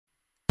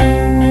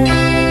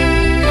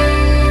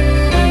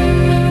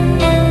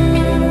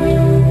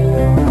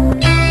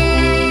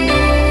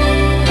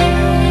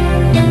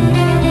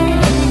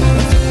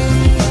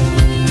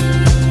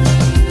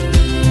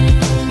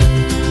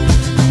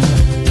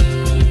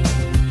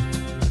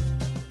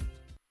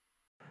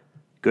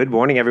Good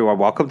morning, everyone.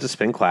 Welcome to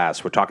Spin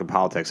Class. We're talking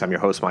politics. I'm your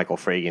host, Michael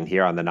Fragin,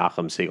 here on the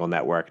Nachum Segal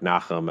Network,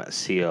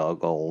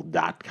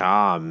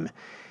 NachumSegal.com.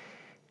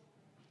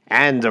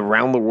 And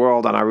around the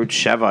world on Arutz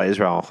Sheva,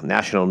 Israel,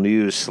 national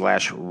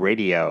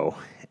news/radio.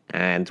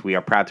 And we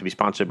are proud to be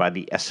sponsored by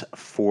the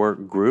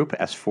S4 Group,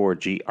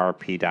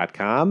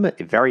 S4GRP.com.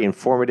 A very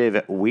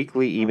informative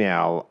weekly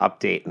email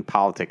update in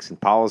politics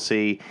and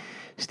policy,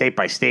 state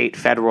by state,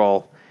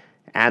 federal,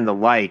 and the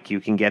like. You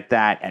can get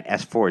that at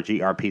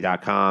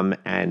s4grp.com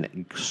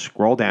and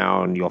scroll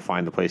down. You'll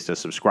find the place to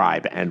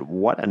subscribe. And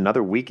what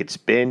another week it's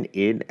been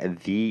in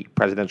the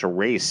presidential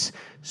race.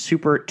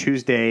 Super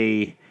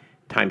Tuesday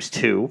times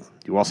 2.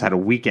 You also had a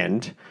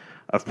weekend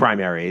of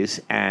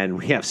primaries, and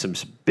we have some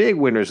big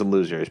winners and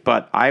losers.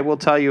 But I will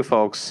tell you,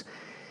 folks,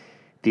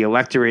 the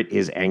electorate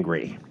is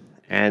angry.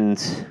 And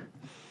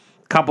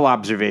a couple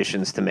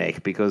observations to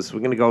make, because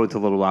we're going to go into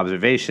little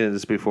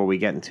observations before we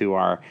get into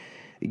our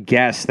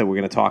guest that we're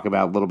going to talk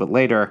about a little bit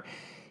later,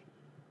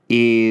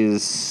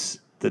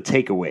 is the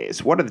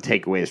takeaways. What are the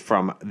takeaways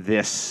from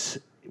this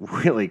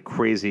really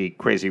crazy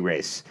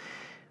race?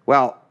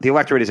 Well, the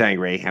electorate is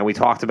angry, and we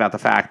talked about the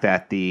fact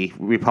that the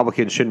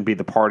Republicans shouldn't be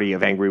the party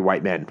of angry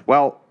white men.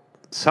 Well,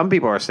 some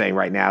people are saying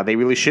right now they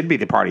really should be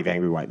the party of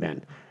angry white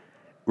men.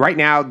 Right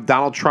now,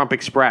 Donald Trump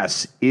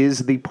Express is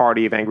the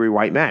party of angry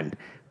white men.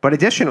 But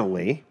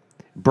additionally,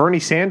 Bernie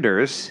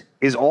Sanders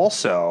is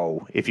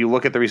also, if you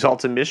look at the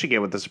results in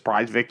Michigan with the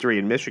surprise victory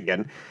in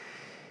Michigan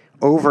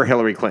over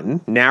Hillary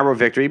Clinton, narrow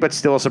victory, but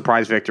still a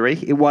surprise victory.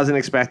 It wasn't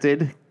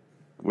expected.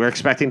 We're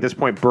expecting at this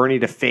point Bernie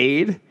to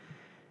fade.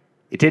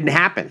 It didn't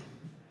happen.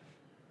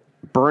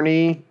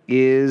 Bernie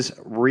is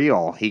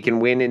real. He can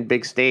win in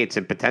big states,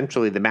 and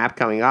potentially the map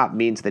coming up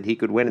means that he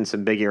could win in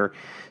some bigger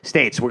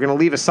states. We're going to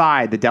leave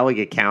aside the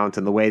delegate count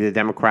and the way the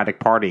Democratic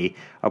Party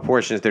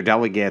apportions their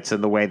delegates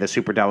and the way the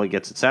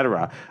superdelegates, et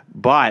cetera.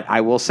 But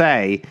I will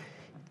say,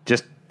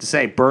 just to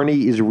say,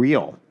 Bernie is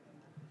real.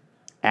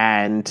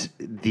 And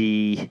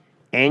the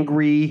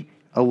angry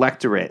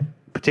electorate,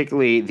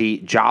 particularly the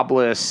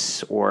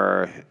jobless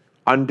or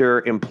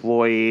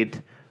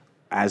underemployed,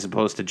 as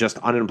opposed to just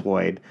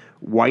unemployed,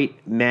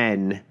 white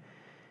men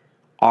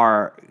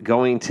are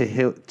going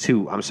to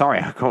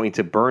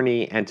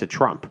Bernie and to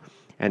Trump.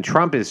 And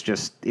Trump is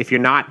just, if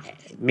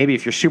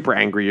you're super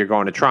angry, you're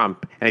going to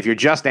Trump. And if you're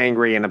just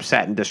angry and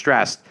upset and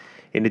distressed,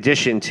 in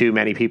addition to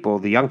many people,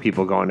 the young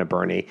people going to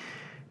Bernie,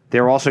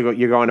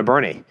 you're going to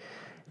Bernie.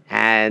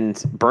 And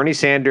Bernie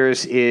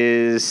Sanders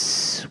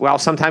is, well,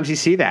 sometimes you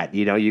see that.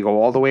 You go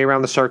all the way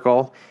around the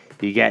circle.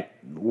 You get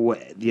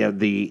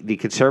the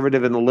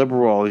conservative and the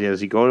liberal,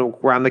 as you go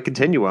around the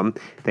continuum,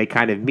 they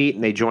kind of meet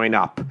and they join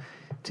up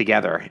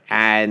together.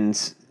 And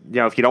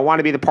if you don't want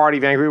to be the party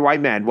of angry white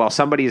men, well,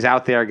 somebody is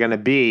out there going to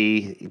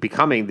be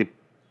becoming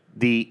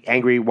the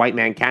angry white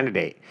man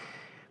candidate.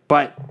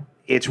 But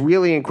it's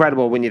really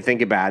incredible when you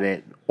think about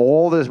it.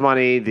 All this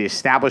money, the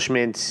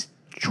establishment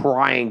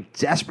trying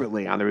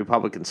desperately on the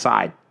Republican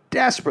side,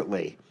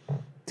 desperately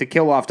to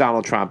kill off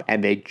Donald Trump,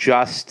 and they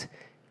just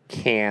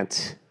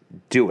can't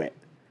do it.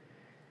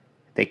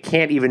 They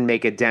can't even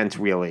make a dent,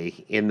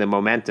 really, in the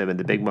momentum, in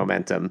the big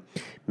momentum.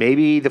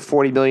 Maybe the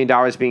 $40 million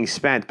being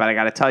spent, but I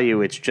got to tell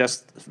you, it's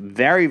just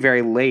very,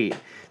 very late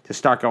to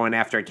start going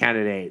after a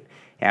candidate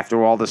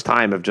after all this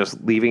time of just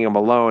leaving him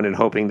alone and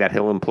hoping that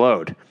he'll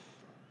implode.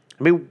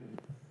 I mean,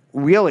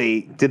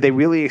 really, did they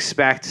really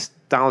expect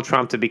Donald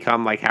Trump to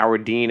become like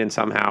Howard Dean and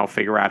somehow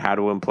figure out how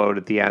to implode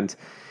at the end?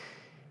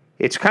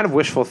 It's kind of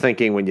wishful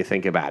thinking when you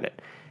think about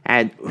it.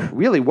 And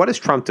really, what has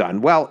Trump done?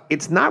 Well,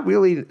 it's not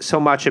really so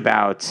much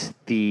about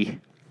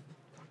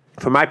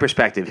from my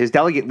perspective, his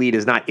delegate lead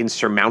is not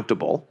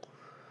insurmountable.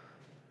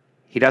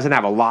 He doesn't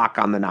have a lock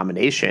on the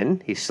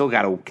nomination. He's still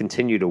got to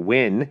continue to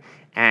win.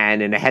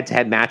 And in a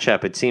head-to-head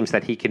matchup, it seems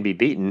that he can be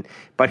beaten.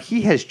 But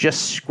he has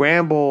just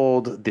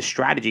scrambled the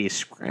strategy,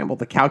 scrambled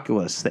the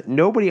calculus that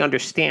nobody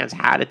understands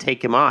how to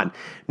take him on.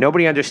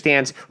 Nobody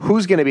understands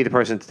who's going to be the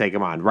person to take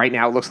him on. Right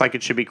now, it looks like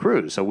it should be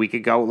Cruz. A week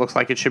ago, it looks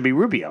like it should be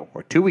Rubio,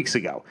 or 2 weeks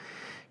ago.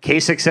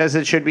 Kasich says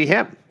it should be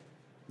him.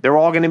 They're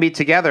all going to meet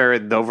together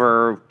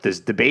over this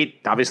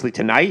debate, obviously,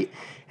 tonight.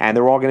 And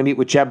they're all going to meet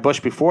with Jeb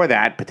Bush before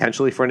that,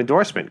 potentially for an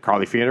endorsement.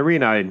 Carly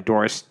Fiorina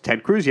endorsed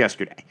Ted Cruz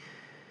yesterday.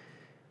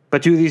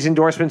 But do these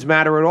endorsements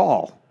matter at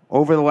all?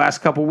 Over the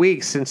last couple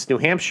weeks, since New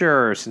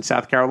Hampshire, since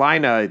South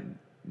Carolina,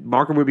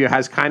 Marco Rubio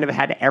has kind of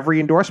had every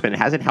endorsement. It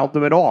hasn't helped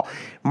him at all.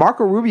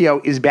 Marco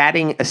Rubio is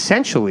batting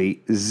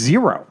essentially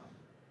 0.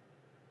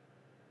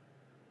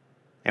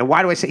 And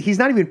why do I say he's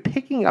not even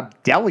picking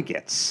up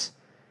delegates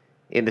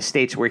in the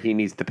states where he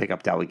needs to pick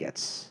up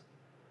delegates?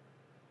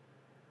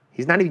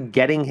 He's not even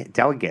getting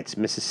delegates.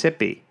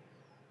 Mississippi,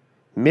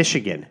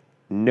 Michigan,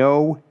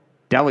 no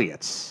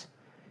delegates.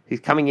 He's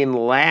coming in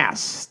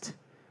last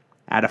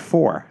out of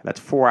 4. That's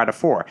 4 out of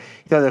 4.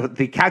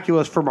 The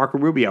calculus for Marco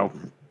Rubio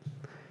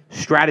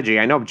strategy,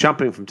 I know I'm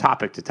jumping from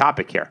topic to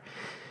topic here,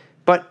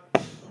 but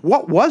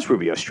what was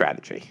Rubio's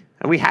strategy?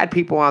 And we had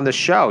people on the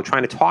show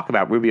trying to talk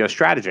about Rubio's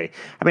strategy.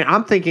 I mean,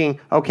 I'm thinking,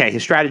 okay,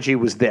 his strategy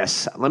was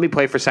this. Let me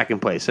play for second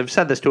place. I've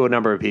said this to a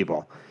number of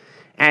people.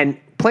 And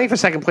playing for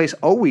second place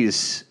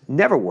always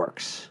never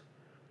works.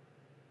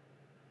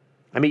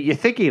 I mean, you're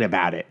thinking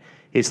about it.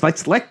 It's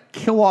let's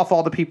kill off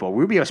all the people.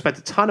 Rubio spent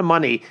a ton of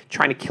money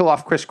trying to kill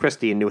off Chris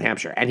Christie in New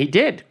Hampshire. And he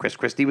did. Chris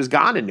Christie was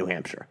gone in New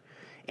Hampshire,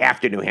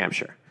 after New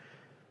Hampshire.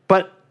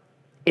 But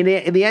in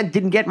the end,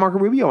 didn't get Marco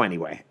Rubio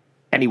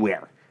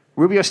anywhere.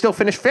 Rubio still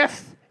finished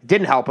fifth.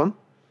 Didn't help him.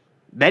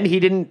 Then he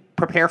didn't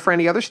prepare for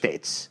any other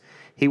states.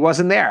 He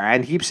wasn't there.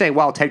 And he keeps saying,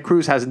 well, Ted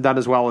Cruz hasn't done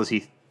as well as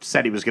he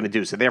said he was going to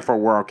do, so therefore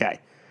we're okay.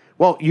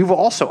 Well, you've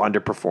also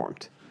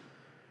underperformed.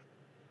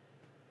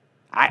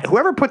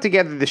 Whoever put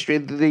together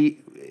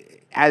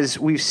as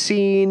we've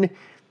seen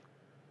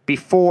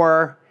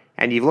before,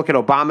 and you look at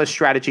Obama's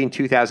strategy in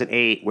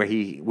 2008, where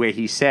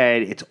he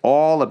said it's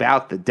all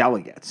about the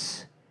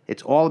delegates.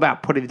 It's all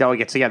about putting the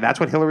delegates together. That's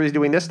what Hillary's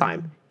doing this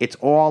time. It's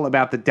all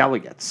about the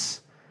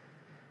delegates.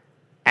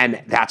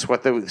 And that's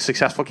what the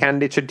successful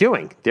candidates are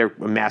doing. They're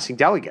amassing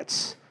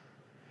delegates.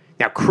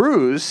 Now,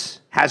 Cruz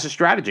has a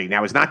strategy.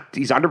 Now, he's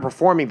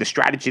underperforming the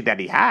strategy that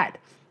he had,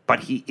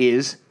 but he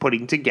is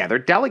putting together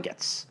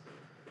delegates.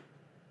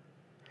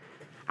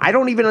 I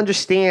don't even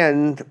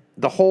understand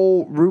the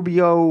whole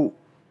Rubio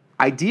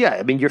idea.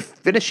 I mean, you're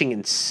finishing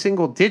in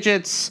single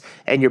digits,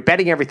 and you're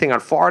betting everything on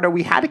Florida.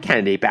 We had a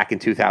candidate back in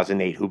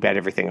 2008 who bet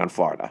everything on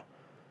Florida.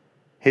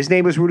 His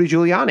name was Rudy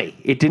Giuliani.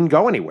 It didn't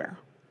go anywhere.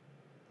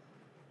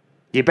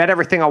 You bet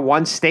everything on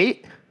one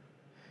state,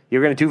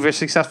 you're going to do very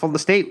successful in the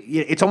state.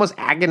 It's almost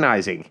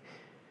agonizing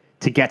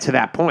to get to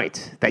that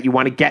point, that you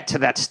want to get to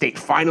that state.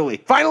 Finally,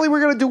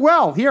 we're going to do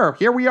well.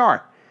 Here we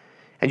are.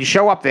 And you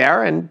show up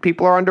there, and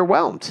people are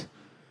underwhelmed.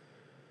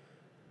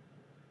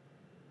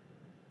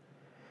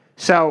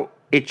 So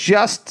it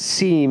just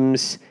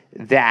seems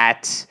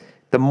that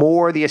the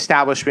more the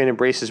establishment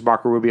embraces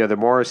Marco Rubio, the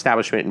more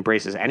establishment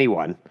embraces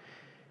anyone.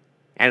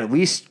 And at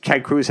least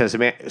Ted Cruz has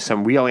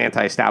some real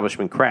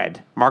anti-establishment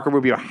cred. Marco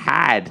Rubio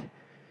had,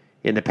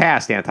 in the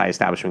past,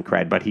 anti-establishment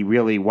cred, but he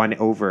really won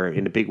over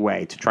in a big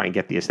way to try and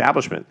get the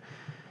establishment.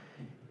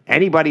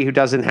 Anybody who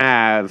doesn't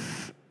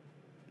have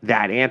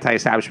that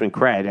anti-establishment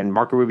cred, and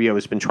Marco Rubio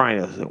has been trying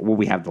to, well,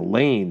 we have the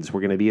lanes.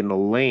 We're going to be in the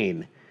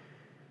lane.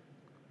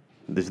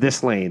 There's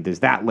this lane. There's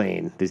that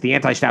lane. There's the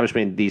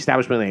anti-establishment, the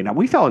establishment lane. Now,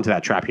 we fell into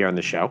that trap here on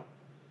the show.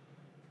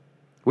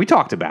 We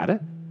talked about it.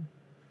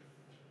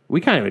 We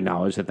kind of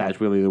acknowledge that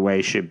that's really the way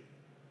it should,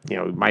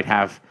 might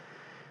have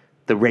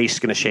the race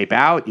going to shape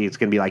out. It's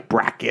going to be like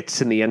brackets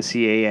in the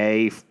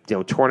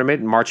NCAA,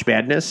 tournament in March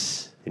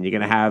Madness. And you're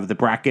going to have the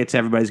brackets.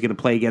 Everybody's going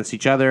to play against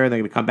each other. And they're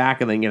going to come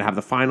back, and then you're going to have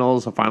the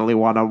finals, a finally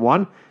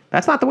one-on-one.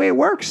 That's not the way it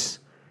works.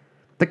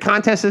 The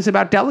contest is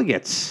about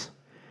delegates.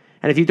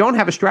 And if you don't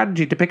have a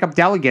strategy to pick up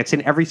delegates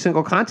in every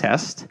single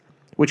contest,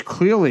 which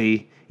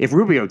clearly, if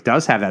Rubio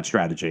does have that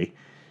strategy,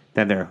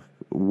 then they're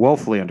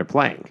woefully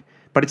underplaying.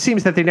 But it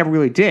seems that they never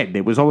really did.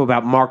 It was all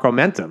about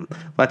momentum.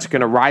 Let's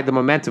going to ride the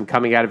momentum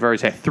coming out of very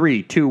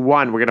 3, 2,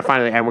 1. We're going to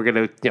finally, and we're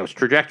going to,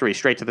 trajectory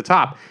straight to the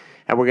top,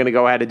 and we're going to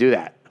go ahead and do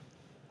that.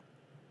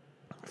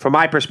 From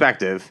my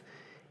perspective,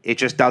 it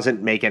just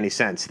doesn't make any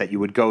sense that you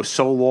would go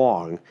so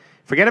long.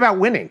 Forget about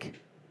winning.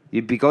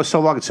 You'd go so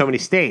long in so many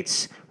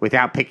states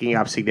without picking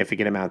up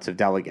significant amounts of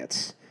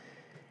delegates.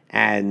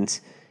 And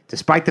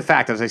despite the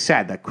fact, as I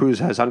said, that Cruz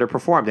has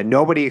underperformed, and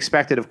nobody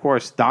expected, of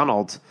course,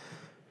 Donald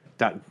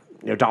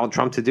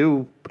Trump to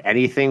do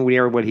anything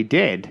near what he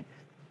did,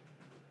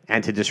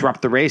 and to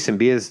disrupt the race and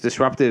be as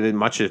disruptive and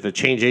much of a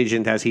change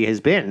agent as he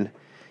has been,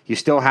 you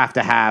still have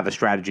to have a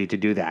strategy to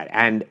do that.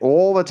 And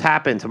all that's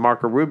happened to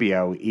Marco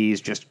Rubio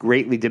is just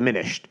greatly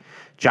diminished.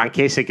 John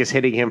Kasich is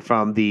hitting him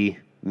from the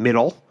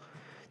middle.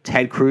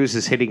 Ted Cruz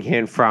is hitting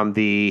him from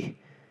the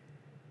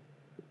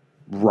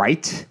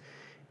right.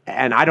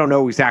 And I don't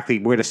know exactly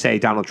where to say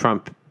Donald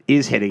Trump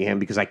is hitting him,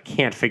 because I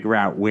can't figure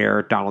out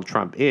where Donald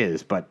Trump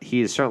is, but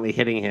he is certainly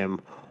hitting him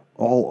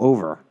all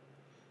over.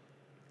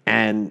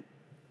 And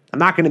I'm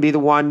not going to be the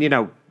one,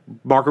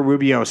 Marco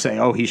Rubio say,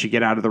 oh, he should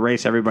get out of the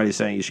race. Everybody's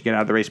saying he should get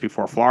out of the race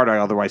before Florida,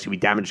 otherwise he'll be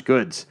damaged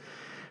goods.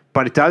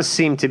 But it does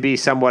seem to be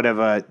somewhat of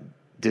a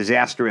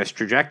disastrous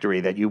trajectory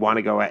that he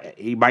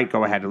might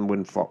go ahead and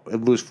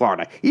lose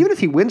Florida. Even if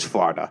he wins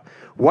Florida,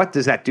 what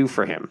does that do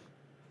for him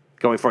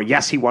going forward?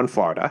 Yes, he won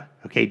Florida.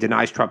 Okay,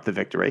 denies Trump the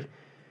victory.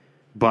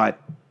 But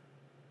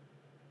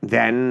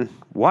then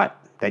what?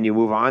 Then you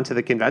move on to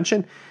the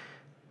convention?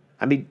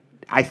 I mean,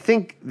 I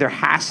think there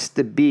has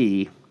to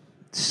be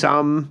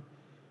some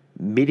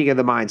meeting of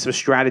the minds, some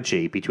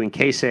strategy between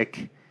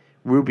Kasich,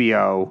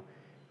 Rubio,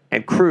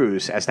 and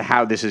Cruz as to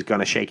how this is going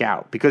to shake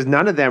out, because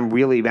none of them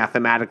really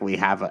mathematically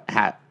have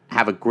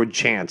a good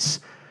chance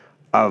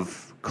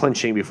of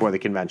clinching before the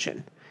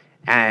convention.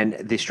 And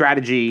the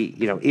strategy,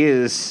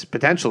 is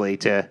potentially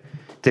to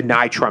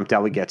deny Trump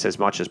delegates as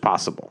much as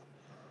possible.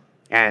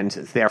 And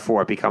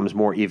therefore it becomes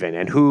more even.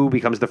 And who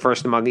becomes the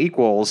first among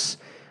equals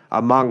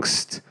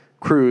amongst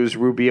Cruz,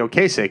 Rubio,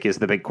 Kasich is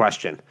the big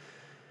question.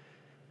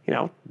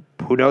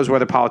 Who knows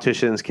whether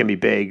politicians can be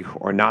big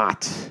or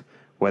not,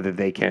 whether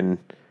they can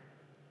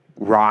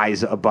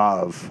rise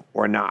above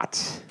or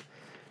not.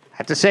 I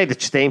have to say, the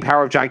staying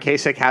power of John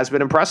Kasich has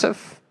been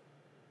impressive.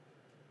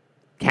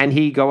 Can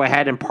he go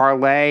ahead and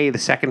parlay the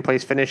second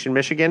place finish in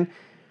Michigan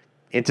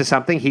into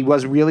something? He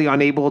was really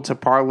unable to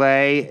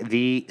parlay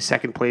the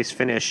second place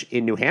finish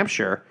in New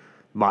Hampshire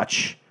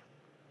much.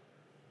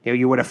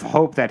 You would have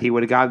hoped that he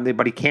would have gotten,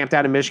 but he camped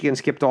out in Michigan,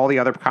 skipped all the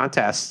other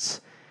contests.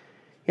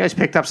 He's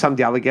picked up some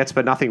delegates,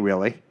 but nothing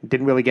really.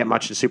 Didn't really get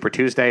much in Super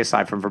Tuesday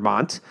aside from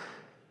Vermont.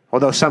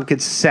 Although some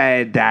could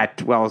say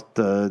that, well,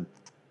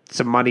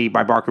 some money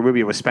by Marco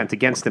Rubio was spent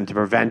against him to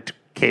prevent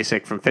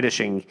Kasich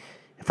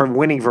from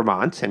winning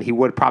Vermont, and he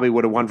probably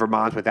would have won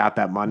Vermont without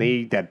that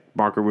money that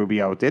Marco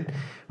Rubio did.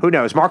 Who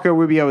knows? Marco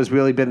Rubio has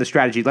really been the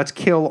strategy. Let's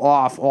kill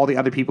off all the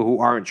other people who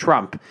aren't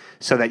Trump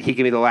so that he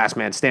can be the last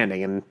man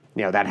standing, and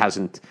that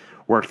hasn't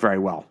worked very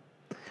well.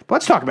 But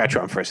let's talk about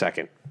Trump for a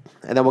second,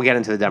 and then we'll get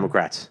into the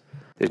Democrats.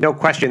 There's no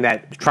question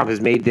that Trump has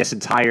made this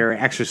entire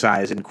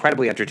exercise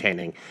incredibly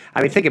entertaining.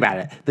 I mean, think about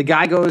it. The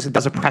guy goes and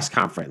does a press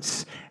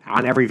conference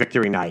on every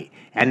victory night,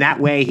 and that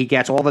way he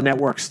gets all the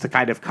networks to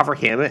kind of cover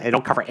him and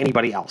don't cover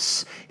anybody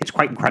else. It's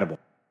quite incredible.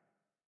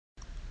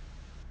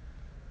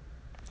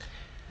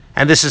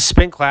 And this is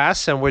Spin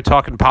Class, and we're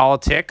talking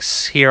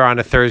politics here on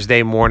a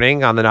Thursday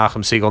morning on the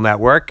Nachum Segal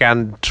Network.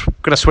 And I'm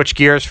going to switch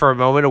gears for a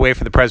moment away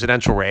from the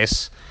presidential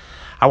race.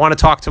 I want to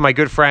talk to my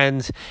good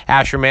friend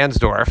Asher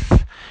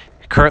Mansdorf,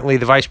 currently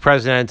the vice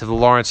president of the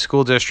Lawrence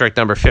School District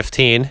number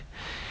 15.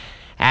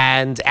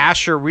 And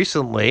Asher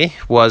recently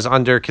was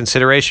under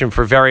consideration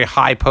for a very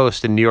high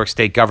post in New York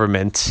State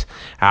government.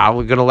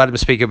 We're going to let him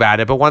speak about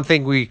it. But one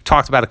thing we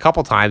talked about a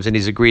couple times, and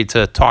he's agreed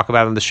to talk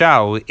about on the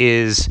show,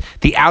 is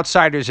the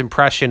outsider's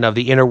impression of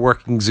the inner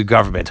workings of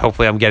government.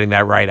 Hopefully I'm getting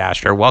that right,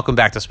 Asher. Welcome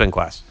back to Spin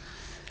Class.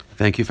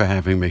 Thank you for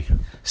having me.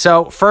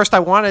 So first I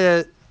want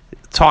to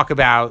talk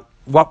about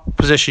what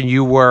position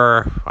you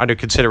were under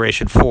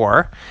consideration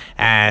for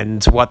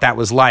and what that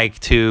was like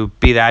to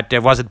be that.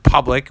 It wasn't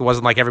public. It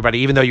wasn't like everybody,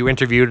 even though you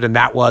interviewed and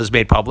that was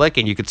made public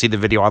and you could see the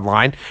video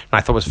online. And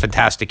I thought it was a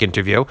fantastic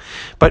interview.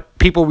 But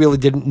people really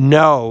didn't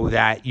know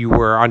that you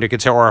were under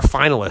consideration or a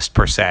finalist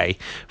per se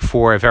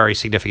for a very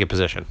significant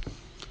position.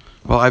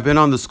 Well, I've been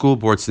on the school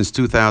board since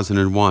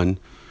 2001.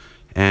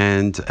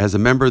 And as a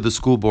member of the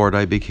school board,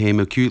 I became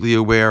acutely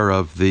aware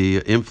of the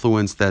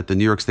influence that the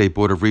New York State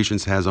Board of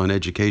Regents has on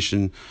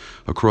education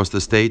across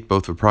the state,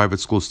 both for private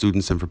school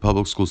students and for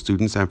public school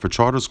students and for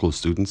charter school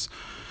students.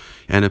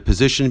 And a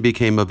position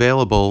became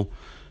available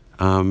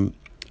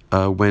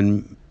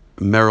when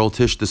Merrill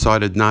Tisch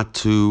decided not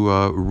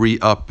to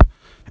re-up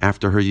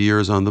after her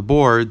years on the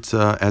board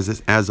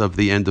as of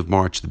the end of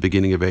March, the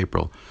beginning of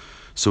April.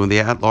 So when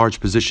the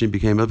at-large position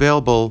became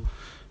available,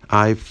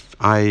 I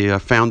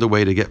found a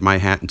way to get my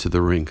hat into the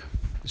ring.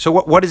 So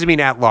what does it mean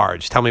at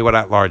large? Tell me what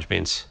at large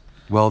means.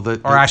 Well,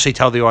 or actually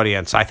tell the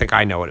audience. I think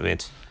I know what it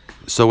means.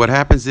 So what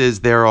happens is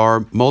there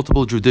are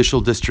multiple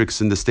judicial districts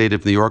in the state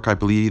of New York, I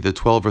believe either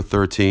 12 or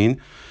 13,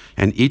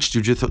 and each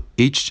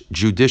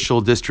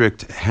judicial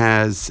district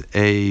has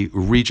a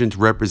regent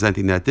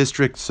representing that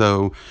district.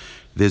 So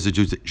there's a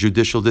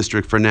judicial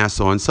district for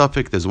Nassau and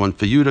Suffolk. There's one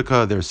for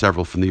Utica. There are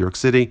several for New York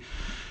City.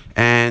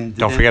 And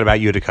don't forget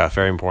about Utica,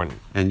 very important.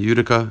 And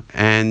Utica.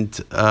 And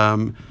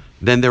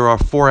then there are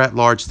 4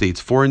 at-large seats,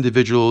 4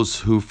 individuals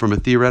who, from a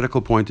theoretical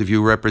point of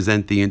view,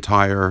 represent the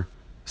entire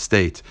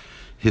state.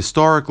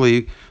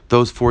 Historically,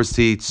 those 4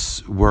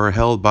 seats were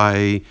held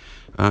by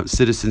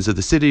citizens of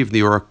the city of New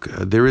York.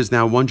 There is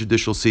now 1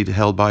 judicial seat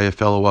held by a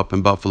fellow up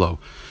in Buffalo.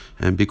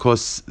 And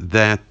because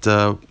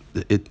that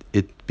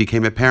it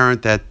became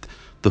apparent that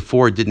the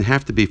 4 didn't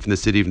have to be from the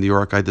city of New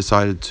York, I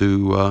decided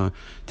to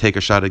take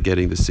a shot at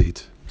getting the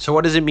seat. So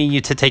what does it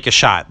mean to take a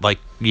shot? Like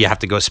you have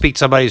to go speak to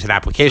somebody? It's an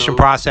application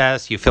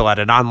process? You fill out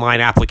an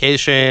online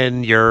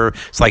application?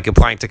 It's like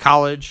applying to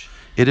college?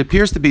 It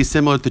appears to be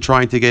similar to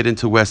trying to get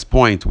into West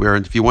Point, where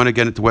if you want to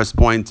get into West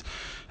Point,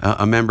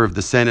 a member of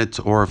the Senate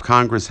or of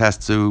Congress has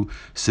to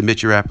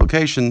submit your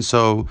application.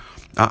 So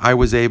I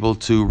was able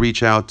to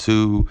reach out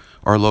to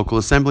our local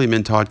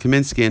assemblyman, Todd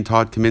Kaminsky, and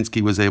Todd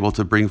Kaminsky was able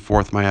to bring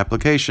forth my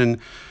application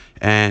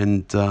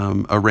and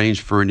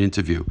arrange for an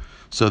interview.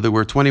 So there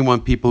were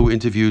 21 people who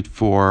interviewed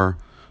for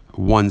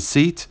 1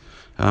 seat.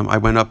 I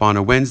went up on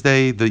a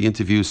Wednesday. The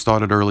interview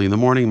started early in the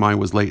morning. Mine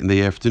was late in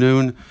the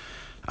afternoon.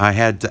 I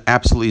had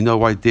absolutely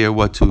no idea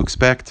what to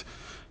expect.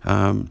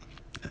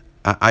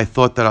 I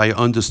thought that I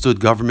understood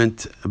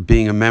government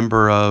being a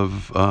member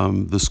of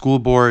the school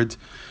board.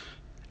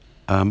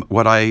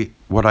 What I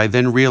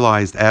then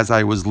realized as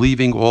I was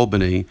leaving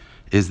Albany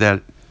is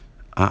that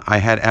I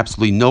had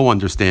absolutely no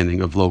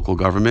understanding of local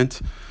government,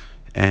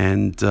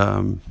 and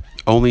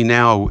only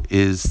now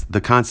is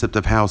the concept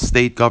of how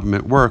state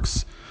government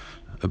works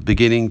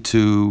beginning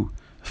to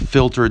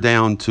filter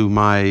down to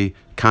my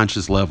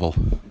conscious level.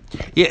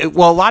 Yeah,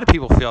 well, a lot of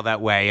people feel that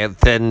way. And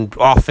then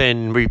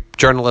often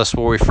journalists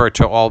will refer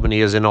to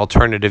Albany as an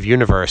alternative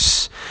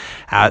universe.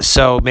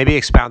 So maybe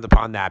expound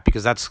upon that,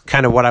 because that's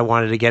kind of what I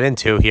wanted to get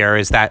into here,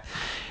 is that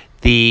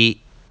the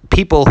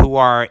people who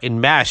are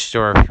enmeshed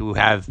or who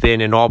have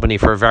been in Albany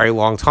for a very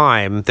long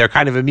time, they're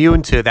kind of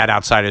immune to that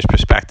outsider's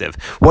perspective.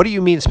 What do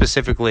you mean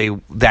specifically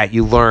that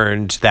you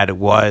learned that it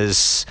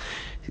was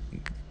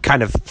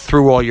kind of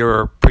threw all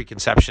your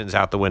preconceptions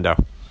out the window?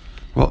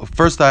 Well,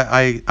 first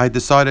I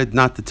decided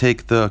not to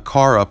take the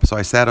car up, so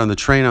I sat on the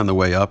train on the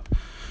way up,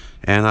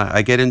 and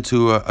I get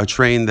into a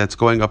train that's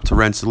going up to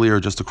Rensselaer,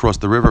 just across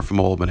the river from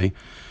Albany,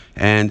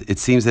 and it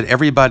seems that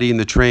everybody in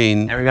the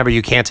train... And remember,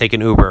 you can't take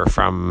an Uber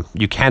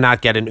you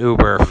cannot get an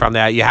Uber from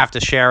that. You have to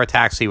share a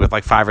taxi with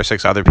like 5 or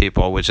 6 other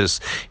people, which is,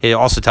 it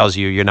also tells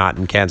you you're not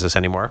in Kansas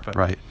anymore. But.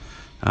 Right.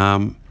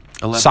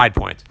 Side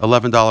point.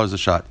 $11 a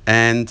shot.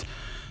 And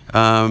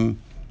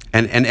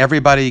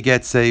everybody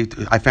gets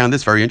I found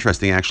this very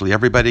interesting, actually.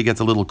 Everybody gets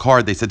a little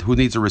card. They said, who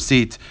needs a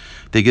receipt?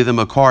 They give them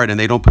a card, and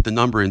they don't put the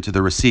number into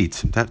the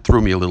receipt. That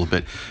threw me a little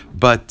bit.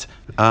 But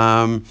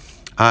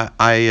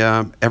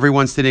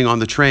everyone sitting on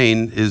the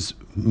train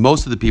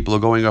most of the people are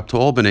going up to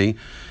Albany,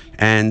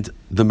 and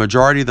the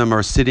majority of them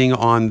are sitting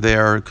on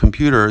their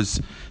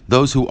computers.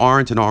 Those who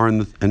aren't and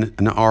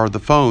are the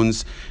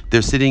phones,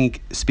 they're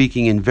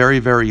speaking in very,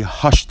 very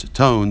hushed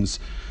tones,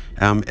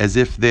 as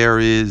if there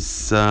is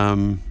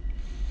some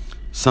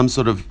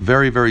sort of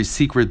very, very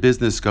secret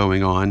business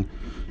going on,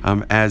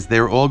 as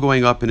they're all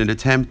going up in an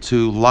attempt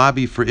to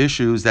lobby for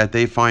issues that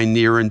they find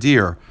near and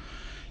dear.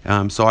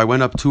 So I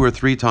went up 2 or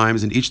 3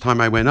 times, and each time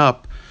I went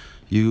up,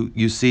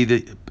 you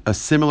see a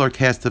similar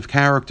cast of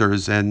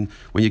characters, and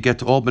when you get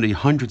to Albany,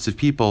 hundreds of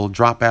people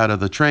drop out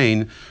of the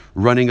train,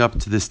 running up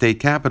to the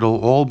state capitol,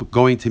 all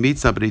going to meet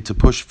somebody to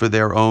push for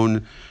their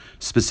own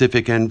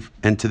specific and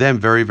to them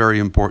very, very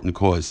important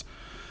cause.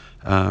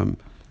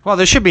 Well,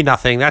 there should be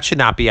nothing. That should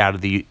not be out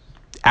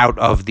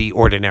of the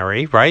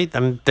ordinary, right?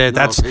 I'm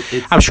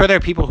sure there are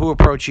people who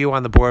approach you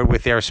on the board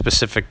with their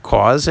specific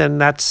cause,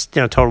 and that's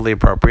totally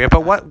appropriate.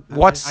 But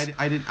what's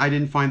I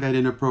didn't find that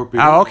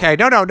inappropriate. Oh, okay.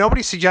 No,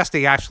 nobody's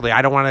suggesting. Actually,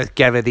 I don't want to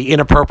give it the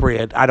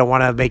inappropriate. I don't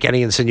want to make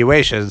any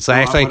insinuations.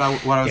 What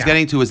I was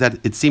getting to is that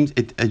it seemed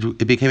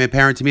it became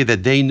apparent to me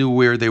that they knew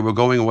where they were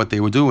going and what they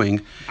were doing,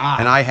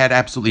 and I had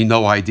absolutely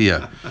no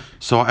idea.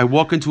 So I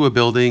walk into a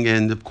building,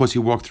 and of course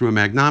you walk through a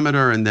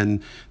magnometer, and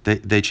then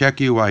they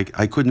check you. I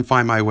couldn't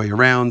find my way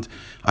around.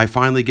 I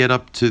finally get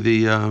up to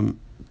the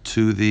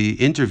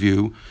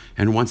interview,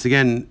 and once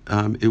again,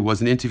 it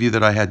was an interview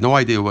that I had no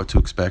idea what to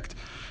expect.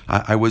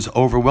 I was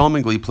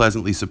overwhelmingly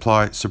pleasantly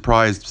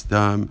surprised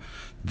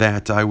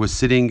that I was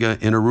sitting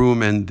in a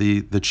room, and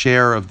the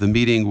chair of the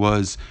meeting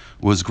was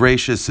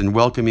gracious and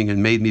welcoming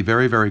and made me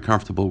very, very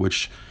comfortable,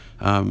 which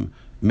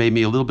made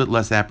me a little bit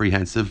less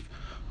apprehensive.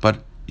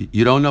 But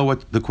you don't know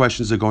what the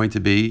questions are going to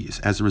be.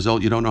 As a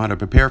result, you don't know how to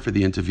prepare for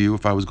the interview.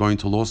 If I was going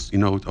to law,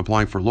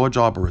 applying for a law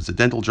job or as a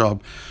dental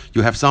job,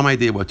 you have some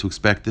idea what to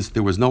expect.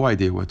 There was no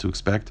idea what to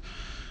expect.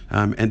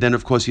 And then,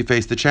 of course, you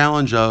face the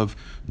challenge of,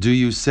 do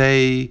you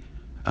say,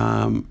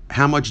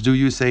 how much do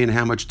you say and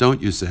how much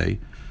don't you say?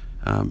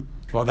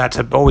 Well, that's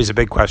always a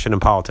big question in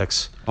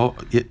politics. Oh,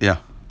 yeah.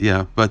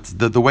 But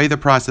the way the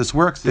process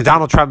works... The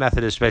Donald Trump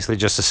method is basically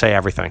just to say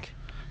everything.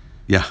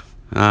 Yeah.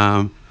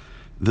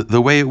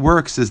 The way it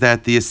works is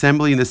that the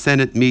Assembly and the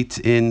Senate meet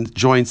in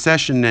joint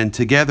session, and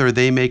together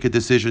they make a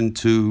decision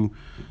to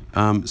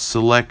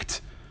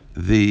select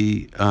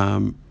their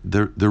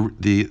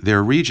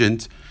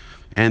regent,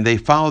 and they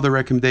follow the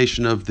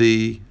recommendation of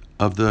the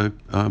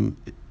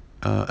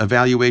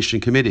evaluation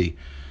committee.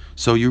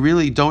 So you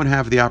really don't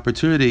have the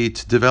opportunity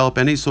to develop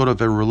any sort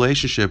of a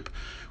relationship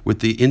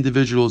with the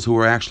individuals who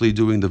are actually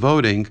doing the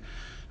voting.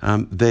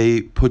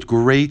 They put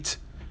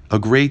a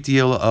great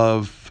deal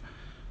of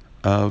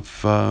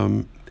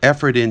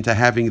effort into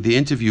having the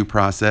interview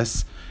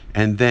process,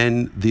 and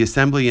then the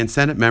Assembly and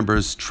Senate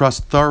members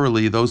trust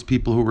thoroughly those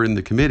people who are in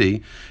the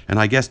committee. And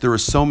I guess there are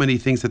so many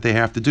things that they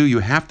have to do. You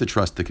have to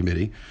trust the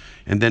committee.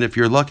 And then if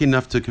you're lucky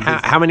enough to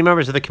convince... How many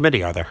members of the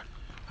committee are there?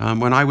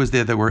 When I was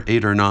there were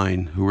 8 or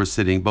 9 who were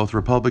sitting, both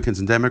Republicans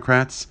and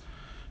Democrats.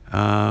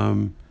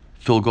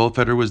 Phil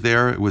Goldfeder was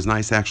there. It was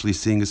nice actually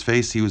seeing his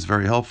face. He was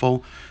very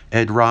helpful.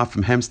 Ed Roth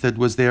from Hempstead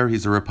was there.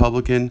 He's a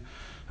Republican.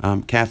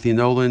 Kathy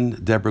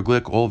Nolan, Deborah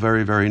Glick, all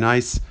very, very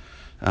nice.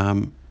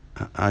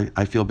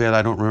 I feel bad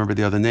I don't remember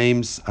the other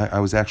names. I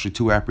was actually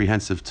too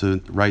apprehensive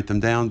to write them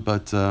down,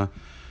 but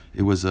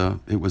it was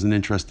an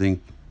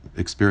interesting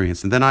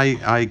experience. And then I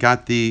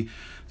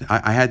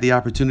had the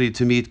opportunity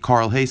to meet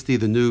Carl Hastie,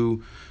 the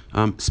new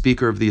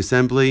Speaker of the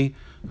Assembly,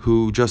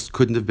 who just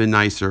couldn't have been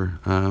nicer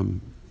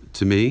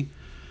to me.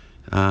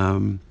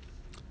 But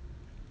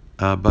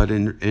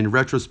in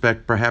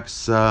retrospect,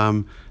 perhaps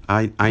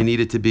I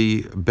needed to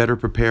be better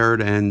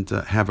prepared and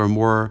have a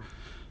more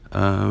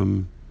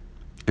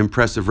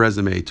impressive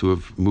resume to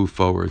have moved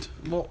forward.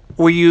 Well,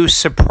 were you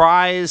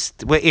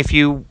surprised if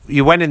you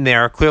went in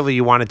there? Clearly,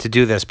 you wanted to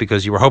do this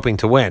because you were hoping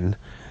to win.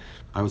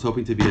 I was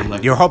hoping to be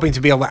elected. You're hoping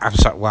to be elected. I'm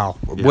sorry. Well,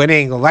 yeah.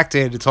 Winning,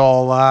 elected, it's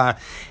all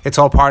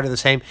part of the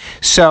same.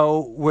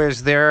 So,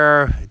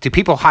 do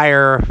people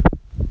hire?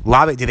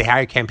 Do they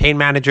hire campaign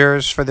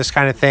managers for this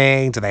kind of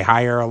thing? Do they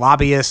hire a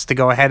lobbyist to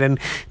go ahead and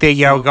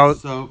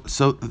go?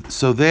 So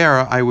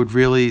there, I would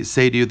really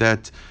say to you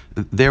that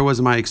there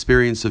was my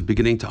experience of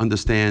beginning to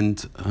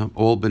understand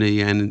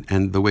Albany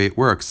and the way it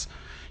works.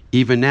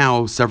 Even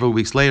now, several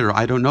weeks later,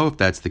 I don't know if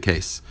that's the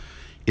case.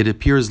 it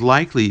appears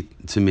likely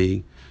to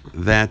me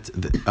that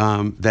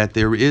that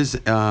there is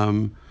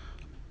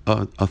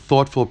a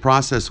thoughtful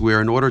process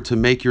where, in order to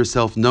make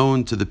yourself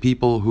known to the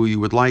people who you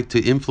would like to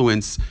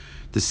influence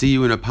to see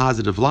you in a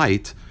positive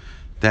light,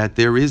 that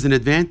there is an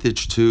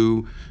advantage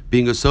to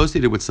being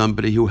associated with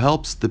somebody who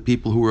helps the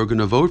people who are going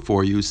to vote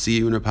for you see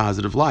you in a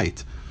positive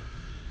light.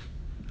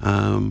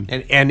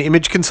 An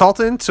image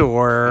consultant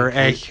or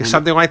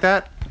something like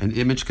that? An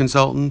image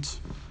consultant,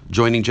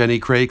 joining Jenny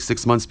Craig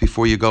 6 months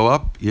before you go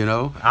up,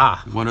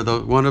 one of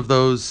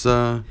those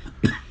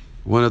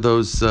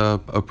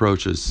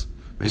approaches.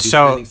 Maybe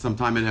spending some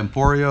time in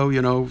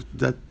Emporio,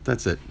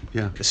 that's it.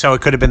 Yeah. So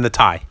it could have been the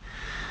tie.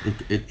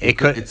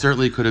 It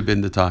certainly could have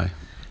been the tie.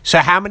 So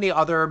how many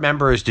other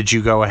members did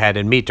you go ahead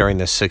and meet during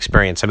this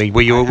experience? I mean,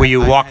 were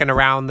you walking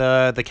around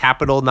the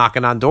Capitol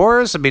knocking on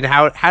doors? I mean,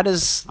 how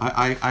does...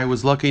 I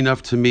was lucky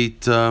enough to meet,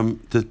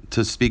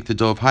 to speak to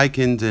Dov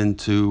Heikind and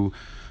to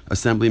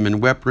Assemblyman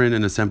Weprin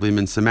and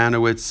Assemblyman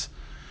Simanowicz.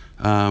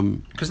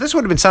 Because this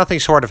would have been something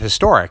sort of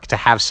historic to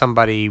have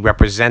somebody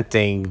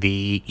representing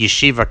the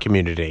yeshiva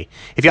community.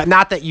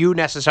 Not that you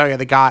necessarily are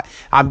the guy...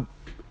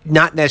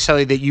 not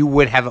necessarily that you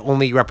would have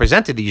only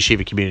represented the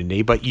yeshiva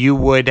community, but you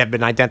would have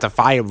been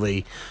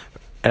identifiably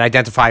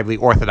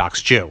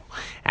Orthodox Jew.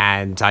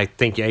 And I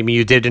think,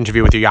 you did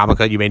interview with your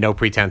yarmulke. You made no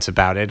pretense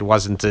about it. It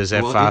wasn't as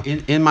if...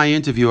 in my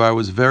interview, I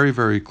was very,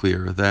 very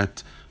clear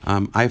that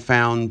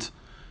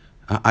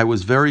I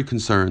was very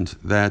concerned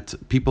that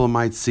people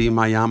might see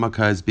my yarmulke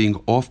as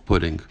being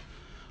off-putting,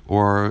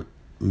 or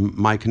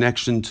my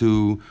connection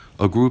to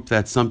a group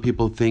that some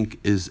people think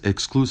is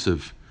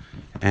exclusive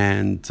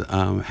and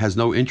has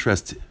no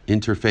interest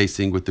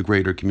interfacing with the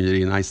greater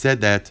community. And I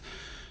said that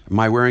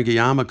my wearing a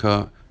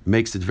yarmulke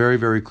makes it very,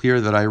 very clear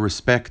that I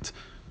respect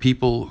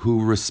people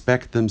who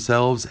respect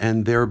themselves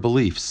and their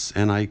beliefs.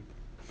 And I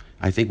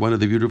think one of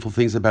the beautiful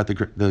things about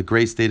the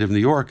great state of New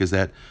York is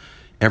that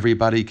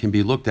everybody can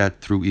be looked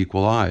at through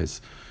equal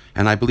eyes.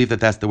 And I believe that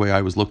that's the way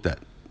I was looked at.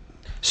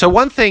 So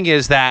one thing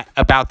is that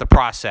about the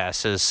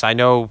process is, I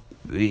know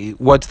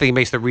one thing that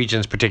makes the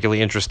regions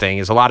particularly interesting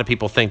is a lot of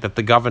people think that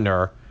the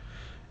governor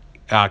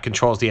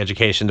controls the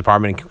education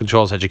department and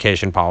controls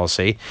education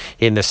policy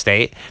in the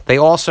state. They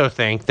also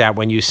think that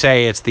when you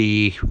say it's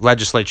the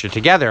legislature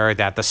together,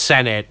 that the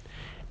Senate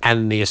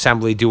and the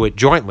Assembly do it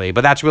jointly.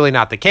 But that's really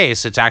not the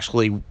case.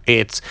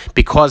 It's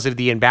because of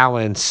the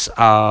imbalance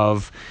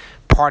of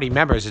party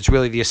members. It's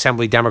really the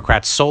Assembly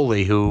Democrats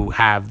solely who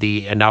have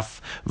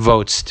enough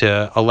votes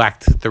to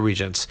elect the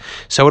regents.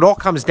 So it all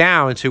comes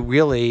down to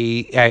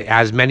really,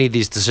 as many of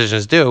these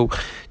decisions do,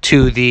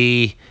 to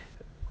the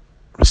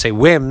say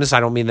whims. I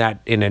don't mean that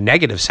in a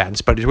negative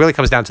sense, but it really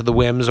comes down to the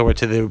whims or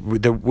to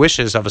the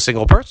wishes of a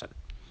single person.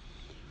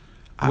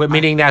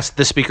 Meaning that's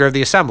the Speaker of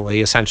the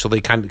Assembly essentially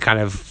kind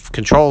of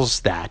controls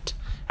that,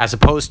 as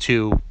opposed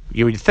to,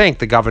 you would think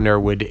the governor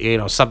would,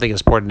 something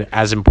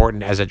as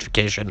important as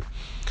education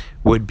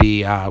would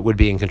be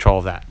in control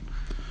of that.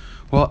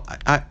 Well,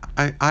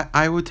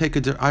 I would take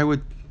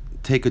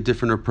a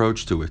different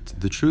approach to it.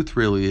 The truth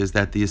really is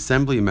that the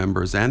Assembly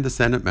members and the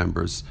Senate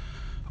members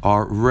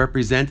are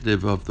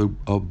representative of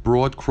a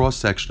broad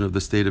cross-section of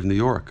the state of New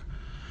York.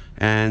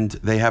 And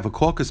they have a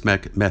caucus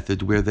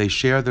method where they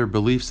share their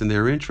beliefs and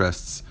their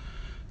interests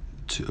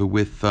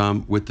with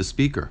the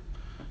Speaker.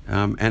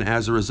 And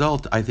as a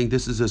result, I think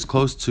this is as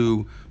close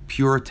to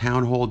pure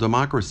town hall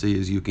democracy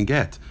as you can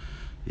get.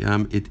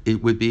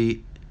 It would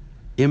be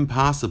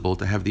impossible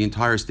to have the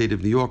entire state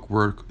of New York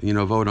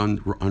vote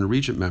on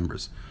regent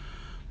members.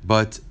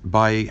 But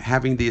by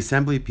having the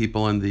Assembly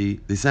people and the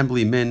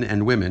Assemblymen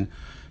and women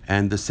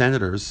and the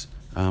senators,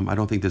 I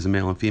don't think there's a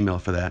male and female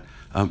for that,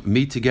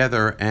 meet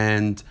together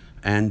and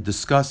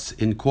discuss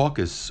in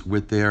caucus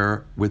with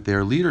their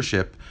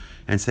leadership,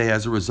 and say,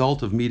 as a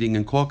result of meeting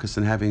in caucus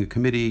and having a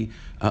committee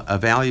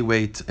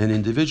evaluate an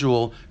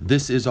individual,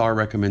 this is our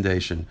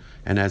recommendation.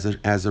 And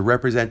as a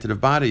representative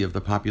body of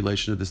the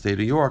population of the state of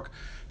New York,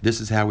 this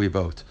is how we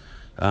vote.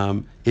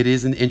 It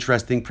is an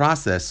interesting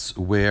process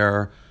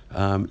where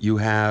you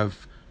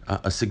have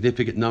a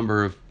significant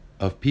number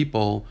of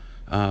people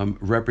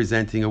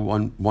representing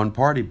one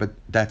party, but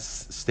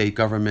that's state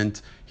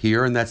government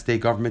here and that's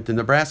state government in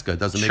Nebraska. It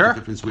doesn't make a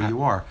difference where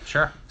you are.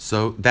 Sure.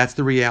 So that's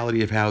the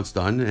reality of how it's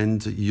done,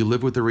 and you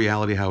live with the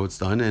reality of how it's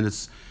done, and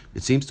it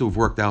seems to have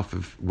worked out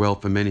well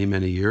for many,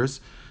 many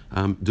years.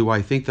 Do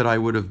I think that I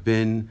would have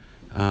been...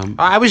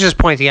 I was just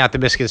pointing out the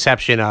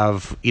misconception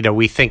of,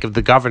 we think of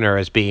the governor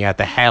as being at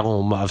the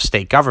helm of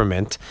state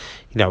government,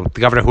 the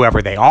governor,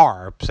 whoever they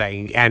are,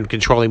 saying, and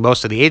controlling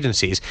most of the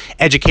agencies.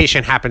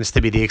 Education happens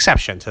to be the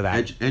exception to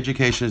that.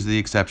 Education is the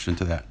exception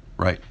to that,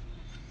 right.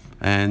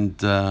 And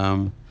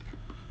the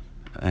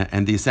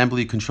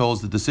Assembly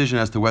controls the decision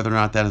as to whether or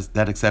not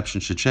that exception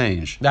should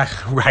change.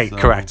 Right,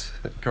 correct.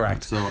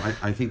 So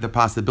I think the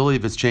possibility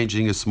of its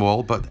changing is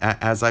small, but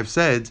as I've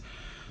said,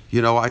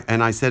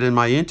 I said in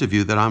my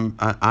interview that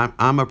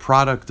I'm a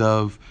product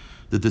of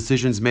the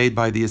decisions made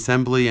by the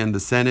Assembly and the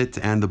Senate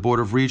and the Board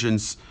of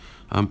Regents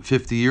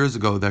 50 years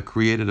ago that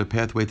created a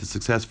pathway to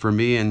success for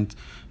me and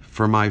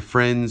for my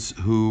friends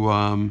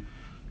whose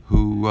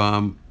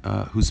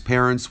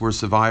parents were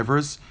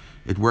survivors.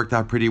 It worked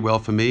out pretty well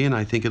for me, and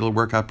I think it'll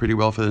work out pretty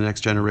well for the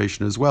next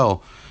generation as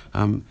well.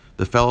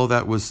 The fellow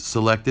that was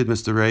selected,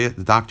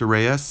 Dr.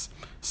 Reyes,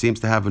 seems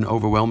to have an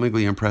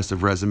overwhelmingly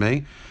impressive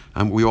resume.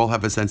 We all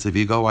have a sense of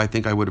ego. I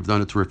think I would have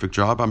done a terrific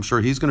job. I'm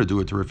sure he's going to do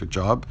a terrific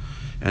job.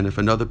 And if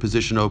another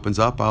position opens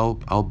up,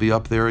 I'll be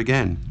up there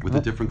again with a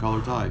different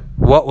color tie.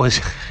 What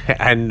was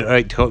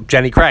Jenny Craig?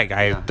 Jenny Craig,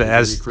 yeah.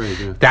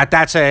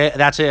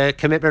 That's a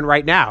commitment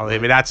right now. I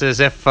mean, that's as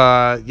if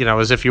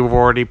as if you've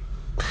already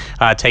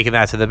taking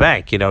that to the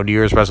bank, New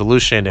Year's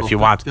resolution. If you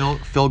want,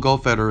 Phil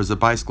Goldfeder is a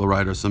bicycle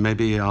rider, so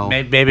maybe I'll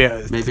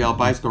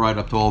bicycle ride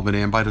up to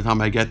Albany, and by the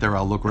time I get there,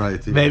 I'll look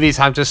right. Maybe it's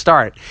time to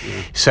start.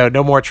 Yeah. So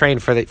no more train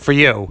for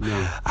you.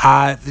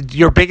 No.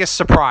 Your biggest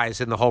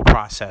surprise in the whole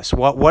process.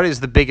 What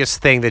is the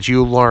biggest thing that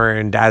you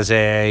learned as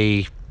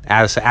an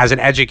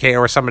educator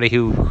or somebody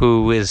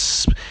who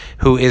is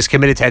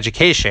committed to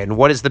education?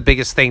 What is the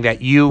biggest thing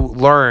that you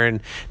learn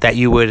that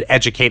you would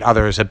educate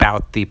others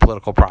about the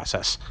political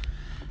process?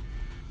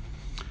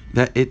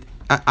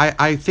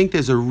 I think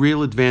there's a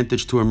real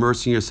advantage to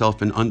immersing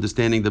yourself in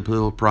understanding the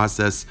political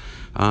process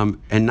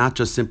and not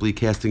just simply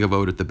casting a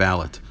vote at the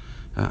ballot.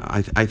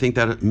 I think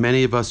that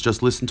many of us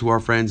just listen to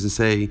our friends and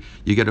say,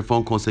 you get a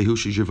phone call and say, who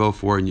should you vote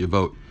for, and you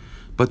vote.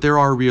 But there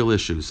are real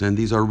issues, and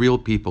these are real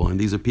people, and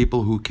these are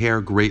people who care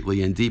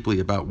greatly and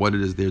deeply about what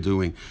it is they're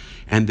doing.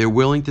 And they're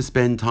willing to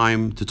spend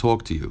time to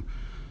talk to you.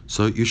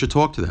 So you should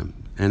talk to them.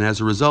 And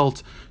as a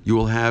result, you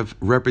will have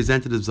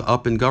representatives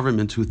up in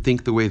government who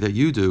think the way that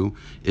you do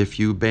if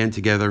you band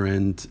together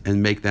and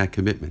make that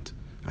commitment.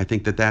 I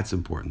think that that's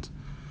important.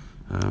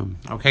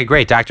 Okay,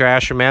 great. Dr.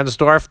 Asher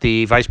Mansdorf,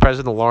 the Vice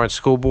President of the Lawrence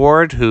School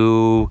Board,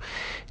 who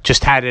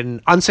just had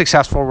an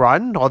unsuccessful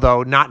run,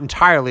 although not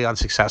entirely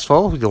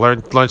unsuccessful. You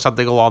learned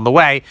something along the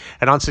way,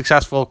 an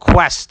unsuccessful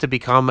quest to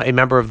become a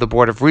member of the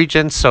Board of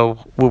Regents. So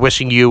we're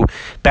wishing you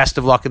best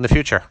of luck in the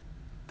future.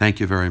 Thank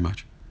you very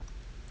much.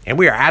 And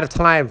we are out of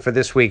time for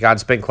this week on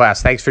Spin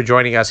Class. Thanks for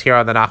joining us here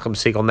on the Nachum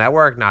Segal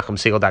Network,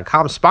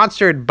 NachumSegal.com,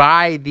 sponsored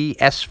by the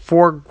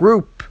S4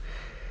 Group,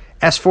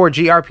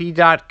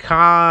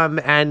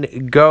 S4GRP.com,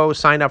 and go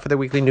sign up for the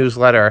weekly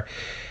newsletter.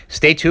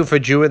 Stay tuned for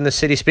Jew in the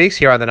City Speaks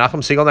here on the Nachum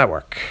Segal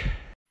Network.